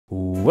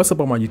What's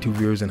up all my YouTube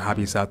viewers and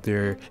hobbyists out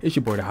there? It's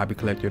your boy the Hobby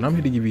Collector, and I'm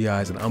here to give you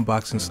guys an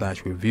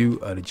unboxing / review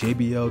of the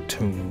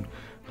JBL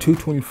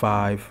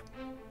Tune225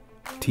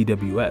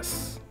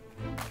 TWS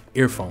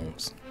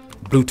earphones,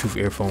 Bluetooth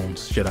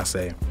earphones should I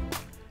say.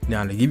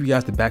 Now, to give you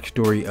guys the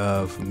backstory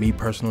of me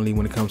personally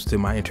when it comes to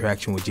my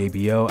interaction with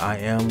JBL, I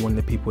am one of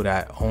the people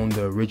that own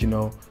the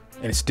original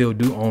and still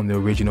do own the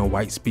original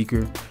white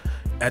speaker.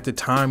 At the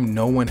time,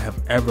 no one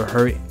have ever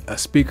heard a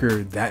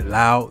speaker that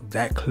loud,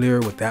 that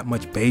clear, with that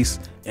much bass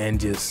and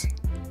just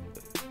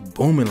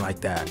booming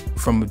like that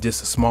from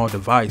just a small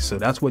device. So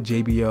that's what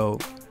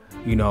JBL,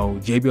 you know,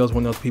 JBL is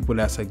one of those people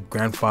that's a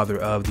grandfather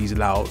of these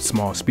loud,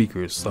 small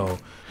speakers. So,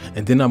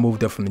 and then I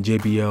moved up from the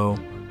JBL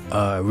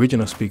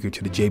original speaker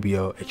to the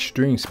JBL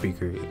Extreme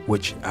speaker,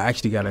 which I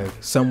actually got a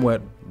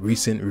somewhat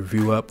recent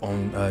review up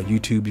on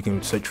YouTube. You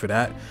can search for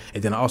that.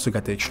 And then I also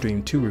got the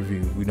Extreme 2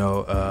 review. You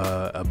know,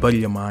 a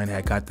buddy of mine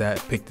had got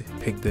that,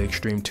 picked the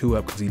Extreme 2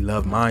 up because he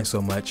loved mine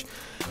so much.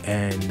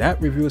 And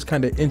that review is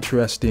kind of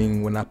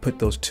interesting when I put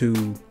those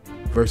two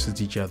versus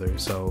each other.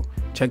 So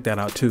check that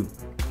out too.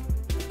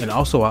 And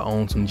also I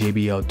own some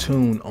JBL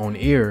Tune on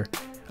ear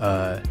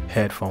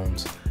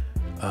headphones.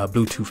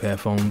 Bluetooth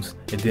headphones,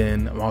 and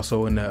then I'm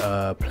also in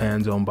the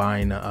plans on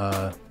buying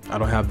I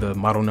don't have the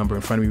model number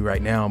in front of me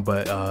right now,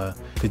 but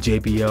the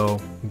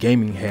JBL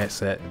gaming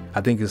headset.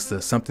 I think it's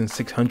the something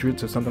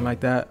 600s or something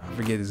like that. I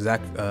forget the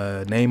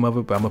exact name of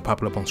it, but I'm gonna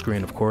pop it up on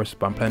screen, of course.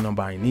 But I'm planning on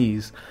buying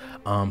these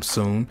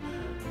soon,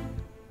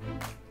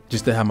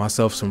 just to have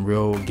myself some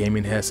real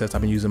gaming headsets. I've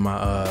been using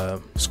my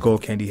Skull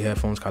Candy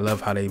headphones 'cause I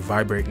love how they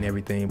vibrate and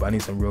everything, but I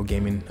need some real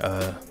gaming,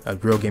 a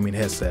real gaming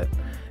headset.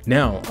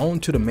 Now,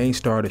 on to the main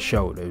star of the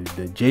show,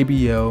 the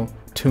JBL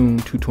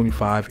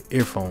Tune225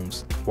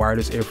 earphones,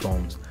 wireless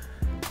earphones.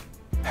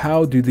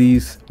 How do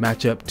these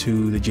match up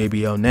to the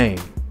JBL name?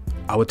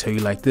 I would tell you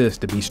like this,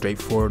 to be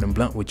straightforward and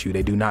blunt with you,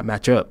 they do not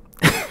match up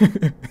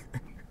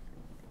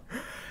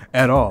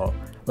at all.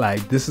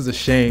 Like, this is a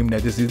shame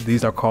that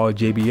these are called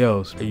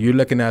JBLs. You're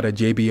looking at a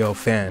JBL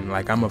fan.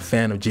 Like, I'm a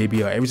fan of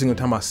JBL. Every single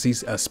time I see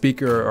a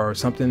speaker or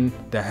something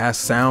that has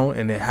sound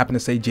and it happen to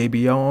say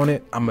JBL on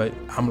it, I'm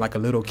like a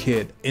little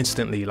kid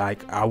instantly.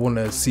 Like, I want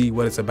to see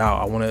what it's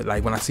about. I want to,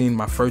 like, when I seen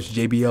my first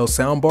JBL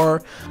sound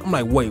bar, I'm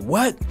like, wait,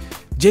 what?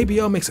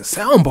 JBL makes a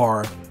sound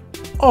bar?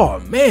 Oh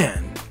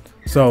man.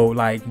 So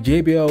like,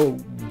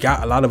 JBL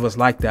got a lot of us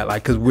like that,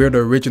 like, cause we're the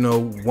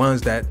original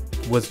ones that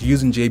was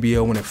using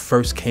JBL when it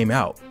first came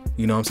out.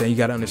 You know what I'm saying? You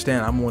got to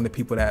understand, I'm one of the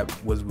people that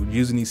was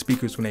using these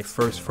speakers when they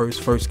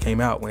first came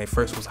out, when they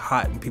first was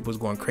hot and people was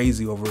going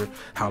crazy over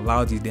how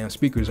loud these damn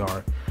speakers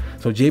are.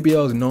 So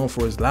JBL is known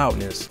for its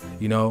loudness.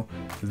 You know,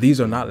 these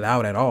are not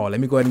loud at all.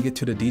 Let me go ahead and get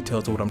to the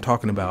details of what I'm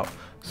talking about.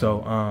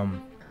 So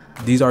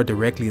these are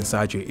directly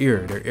inside your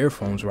ear. They're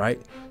earphones, right?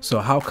 So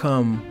how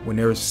come when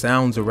there's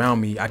sounds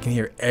around me, I can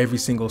hear every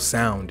single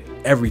sound,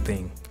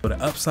 everything? So the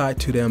upside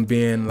to them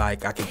being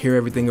like I can hear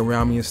everything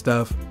around me and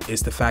stuff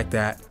is the fact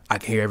that I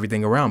can hear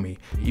everything around me.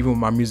 Even with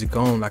my music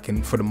on, I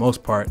can, for the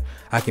most part,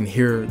 I can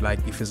hear, like,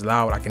 if it's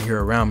loud, I can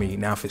hear around me.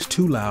 Now if it's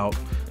too loud,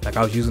 like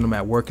I was using them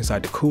at work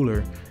inside the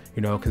cooler,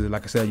 you know, because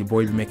like I said, your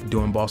boy be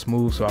doing boss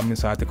moves, so I'm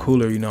inside the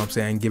cooler, you know what I'm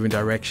saying, giving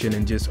direction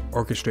and just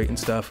orchestrating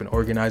stuff and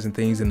organizing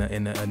things in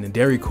the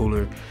dairy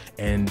cooler,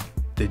 and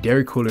the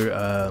dairy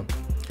cooler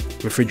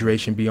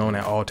refrigeration be on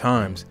at all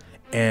times,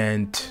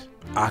 and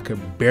I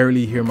could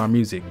barely hear my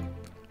music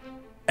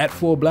at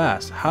full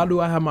blast. How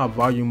do I have my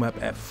volume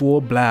up at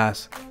full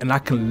blast and I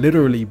can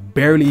literally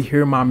barely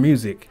hear my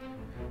music?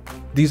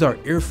 These are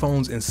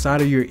earphones inside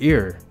of your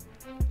ear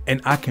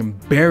and I can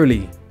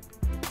barely.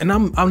 And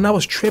I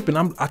was tripping.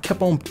 I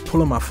kept on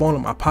pulling my phone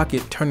in my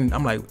pocket, turning.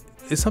 I'm like,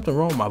 is something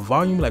wrong with my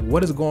volume? Like,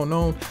 what is going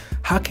on?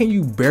 How can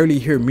you barely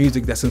hear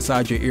music that's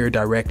inside your ear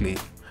directly?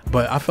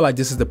 But I feel like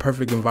this is the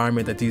perfect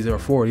environment that these are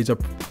for.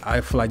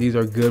 I feel like these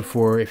are good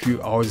for if you're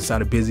always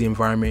inside a busy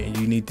environment and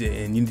you need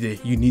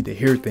to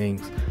hear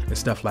things and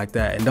stuff like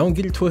that. And don't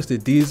get it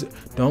twisted.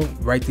 Don't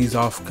write these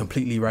off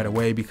completely right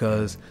away,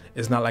 because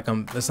it's not like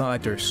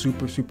they're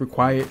super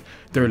quiet.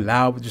 They're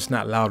loud, but just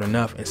not loud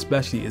enough.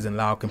 Especially isn't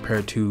loud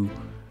compared to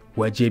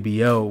what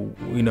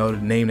JBL, you know,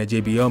 the name that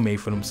JBL made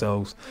for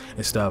themselves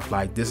and stuff.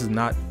 Like, this is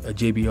not a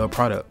JBL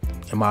product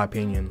in my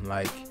opinion,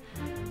 like,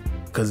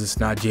 because it's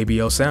not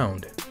JBL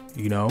sound.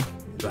 You know,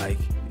 like,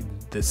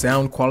 the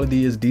sound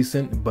quality is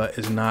decent, but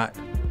it's not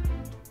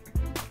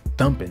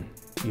thumping.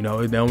 You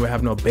know, they don't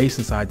have no bass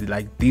inside it.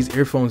 Like, these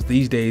earphones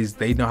these days,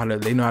 they know how to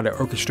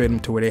orchestrate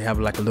them to where they have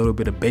like a little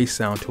bit of bass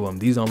sound to them.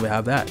 These don't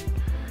have that.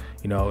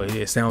 You know,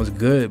 it sounds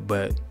good,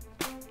 but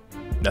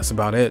that's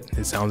about it.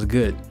 It sounds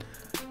good.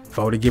 If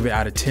I were to give it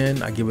out of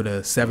 10, I give it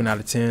a 7 out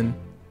of 10.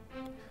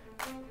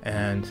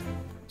 And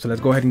so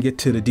let's go ahead and get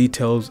to the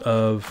details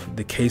of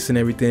the case and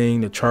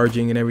everything, the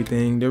charging and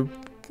everything. They're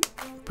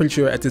pretty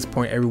sure at this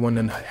point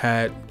everyone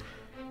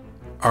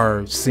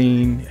are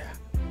seen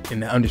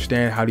and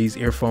understand how these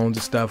earphones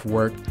and stuff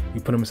work.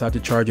 You put them inside the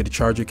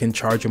charger can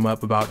charge them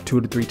up about 2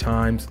 to 3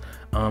 times.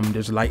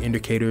 There's light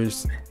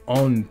indicators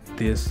on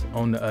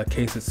the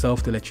case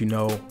itself to let you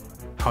know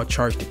how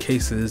charged the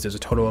case is. There's a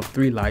total of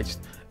 3 lights,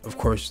 of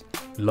course,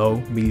 low,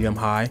 medium,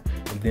 high,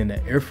 and then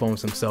the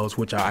earphones themselves,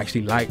 which I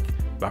actually like.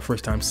 My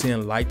first time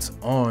seeing lights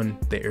on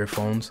the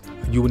earphones.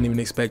 You wouldn't even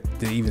expect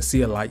to even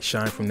see a light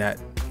shine from that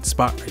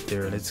spot right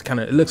there. It looks kind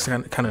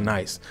of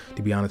nice,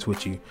 to be honest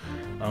with you.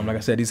 Like I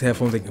said, these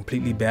headphones ain't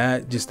completely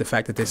bad. Just the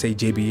fact that they say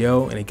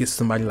JBL and it gets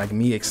somebody like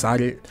me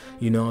excited,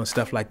 you know, and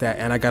stuff like that.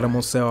 And I got them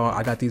on sale.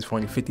 I got these for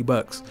only 50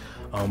 bucks.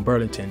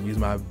 Burlington. Use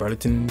my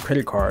Burlington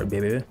credit card,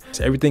 baby.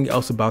 So everything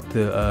else about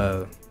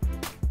the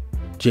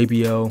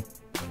JBL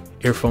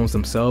earphones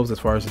themselves, as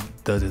far as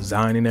the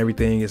design and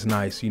everything, is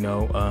nice. You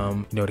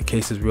know, the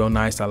case is real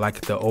nice. I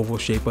like the oval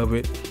shape of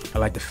it. I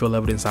like the feel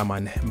of it inside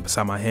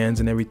my hands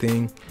and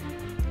everything.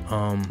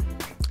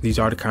 These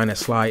are the kind that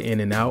slide in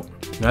and out.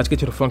 Now let's get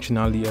to the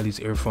functionality of these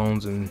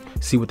earphones and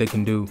see what they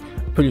can do.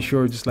 Pretty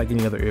sure just like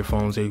any other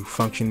earphones, they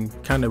function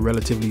kind of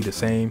relatively the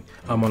same.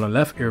 On the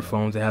left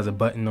earphones, it has a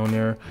button on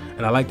there,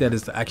 and I like that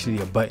it's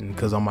actually a button,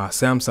 because on my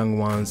Samsung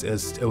ones,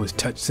 it was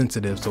touch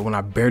sensitive. So when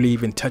I barely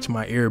even touch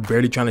my ear,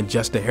 barely trying to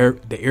adjust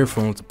the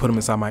earphones to put them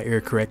inside my ear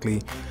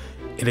correctly,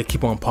 it'll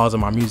keep on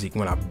pausing my music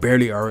when I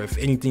barely, or if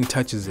anything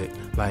touches it,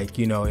 like,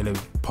 you know,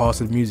 it'll pause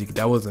the music.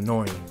 That was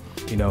annoying.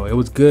 You know, it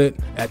was good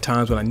at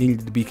times when I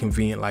needed to be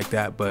convenient like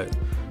that, but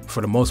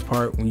for the most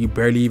part, when you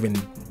barely even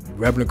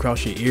rubbing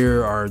across your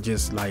ear, or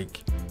just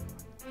like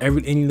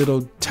any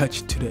little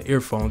touch to the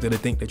earphones, it'll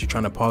think that you're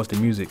trying to pause the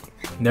music.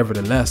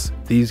 Nevertheless,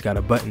 these got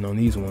a button on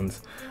these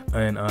ones,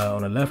 and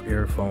on the left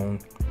earphone,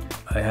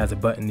 it has a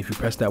button. If you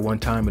press that one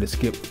time, it'll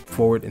skip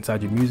forward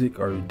inside your music,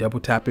 or double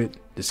tap it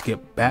to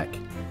skip back.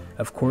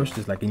 Of course,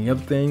 just like any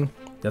other thing,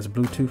 that's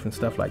Bluetooth and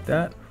stuff like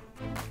that.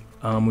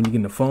 When you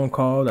get a phone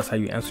call, that's how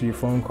you answer your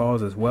phone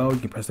calls as well. You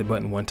can press the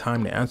button one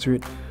time to answer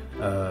it,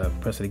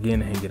 press it again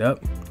to hang it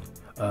up.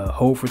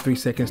 Hold for 3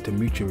 seconds to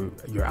mute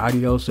your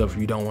audio. So if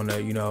you don't want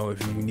to, you know,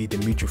 if you need to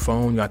mute your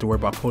phone, you don't have to worry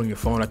about pulling your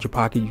phone out your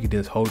pocket. You can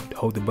just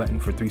hold the button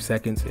for 3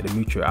 seconds. It'll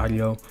mute your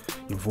audio,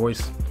 your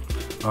voice.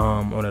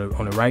 On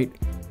the right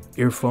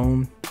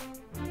earphone,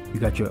 you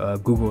got your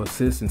Google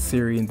Assist and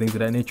Siri and things of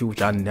that nature,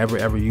 which I never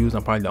ever use.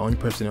 I'm probably the only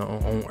person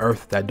on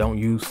earth that don't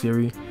use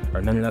Siri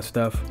or none of that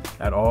stuff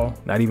at all.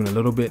 Not even a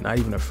little bit, not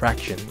even a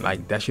fraction.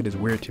 Like, that shit is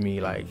weird to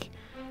me. Like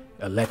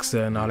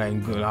Alexa and all that,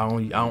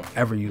 I don't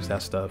ever use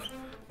that stuff.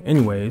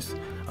 Anyways,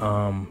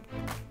 on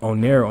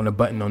the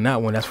button on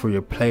that one, that's for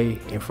your play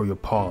and for your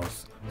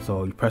pause.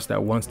 So you press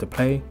that once to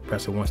play,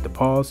 press it once to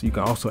pause. You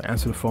can also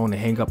answer the phone and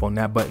hang up on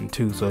that button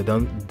too. So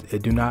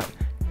it do not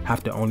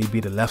have to only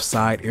be the left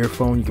side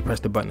earphone. You can press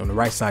the button on the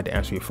right side to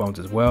answer your phones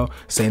as well.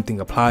 Same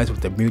thing applies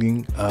with the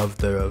muting of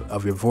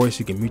your voice.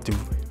 You can mute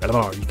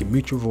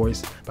your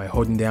voice by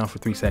holding down for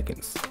 3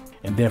 seconds.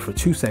 And then for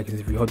 2 seconds,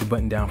 if you hold the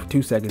button down for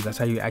 2 seconds, that's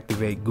how you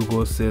activate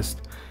Google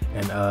Assist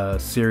and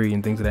Siri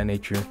and things of that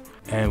nature.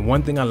 And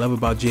one thing I love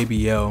about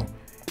JBL,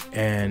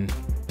 and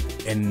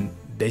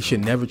they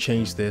should never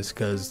change this,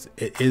 because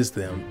it is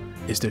them.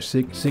 It's their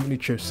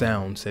signature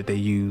sounds that they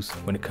use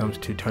when it comes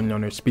to turning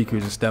on their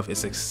speakers and stuff.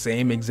 It's the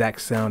same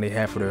exact sound they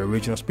had for their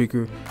original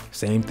speaker.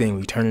 Same thing. When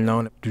you turn it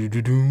on,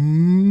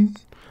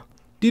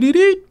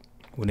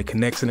 when it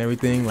connects and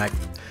everything, like,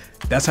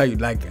 that's how you,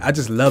 like, I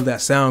just love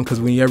that sound,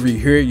 because whenever you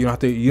hear it, you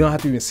don't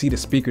have to even see the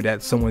speaker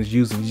that someone's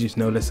using. You just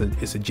know that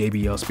it's a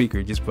JBL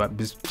speaker just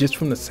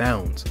from the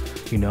sounds,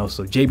 you know.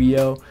 So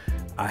JBL,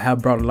 I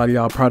have brought a lot of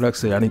y'all products,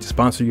 so I need to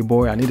sponsor your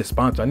boy. I need a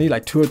sponsor. I need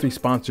like 2 or 3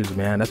 sponsors,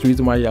 man. That's the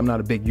reason why I'm not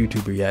a big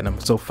YouTuber yet, and I'm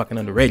so fucking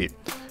underrated.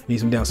 I need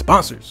some damn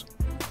sponsors.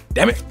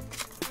 Damn it.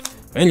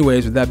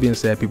 Anyways, with that being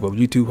said, people of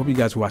YouTube, hope you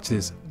guys watch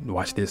this,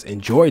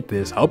 enjoyed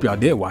this. I hope y'all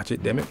did watch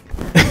it, damn it.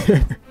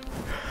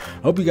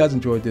 I hope you guys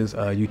enjoyed this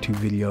YouTube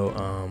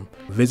video.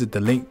 Visit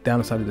the link down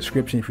inside the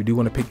description if you do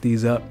want to pick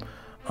these up.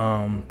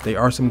 They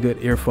are some good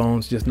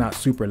earphones, just not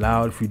super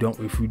loud. If you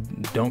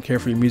don't care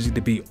for your music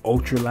to be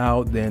ultra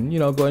loud, then, you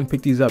know, go ahead and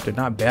pick these up. They're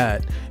not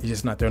bad. It's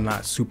just they're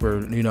not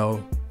super, you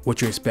know,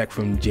 what you expect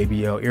from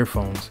JBL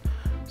earphones.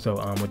 So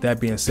with that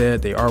being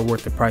said, they are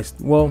worth the price.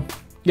 Well,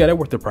 yeah, they're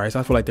worth the price.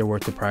 I feel like they're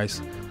worth the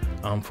price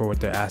for what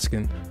they're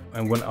asking.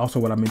 And what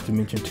I meant to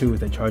mention too is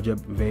they charge up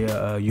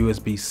via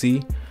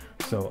USB-C.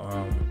 So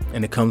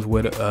and it comes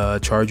with a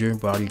charger,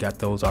 but I already got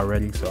those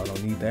already, so I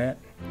don't need that.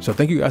 So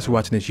thank you guys for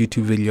watching this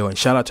YouTube video, and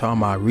shout out to all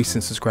my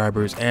recent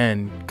subscribers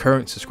and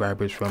current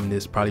subscribers from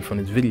this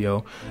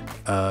video.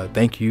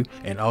 Thank you.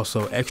 And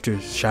also extra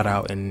shout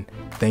out and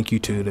thank you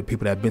to the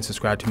people that have been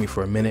subscribed to me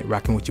for a minute,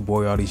 rocking with your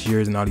boy all these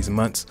years and all these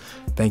months.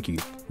 Thank you.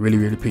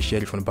 Really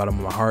appreciate it from the bottom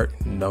of my heart.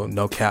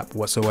 No cap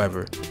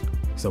whatsoever.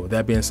 So with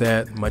that being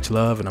said, much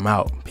love, and I'm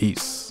out.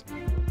 Peace.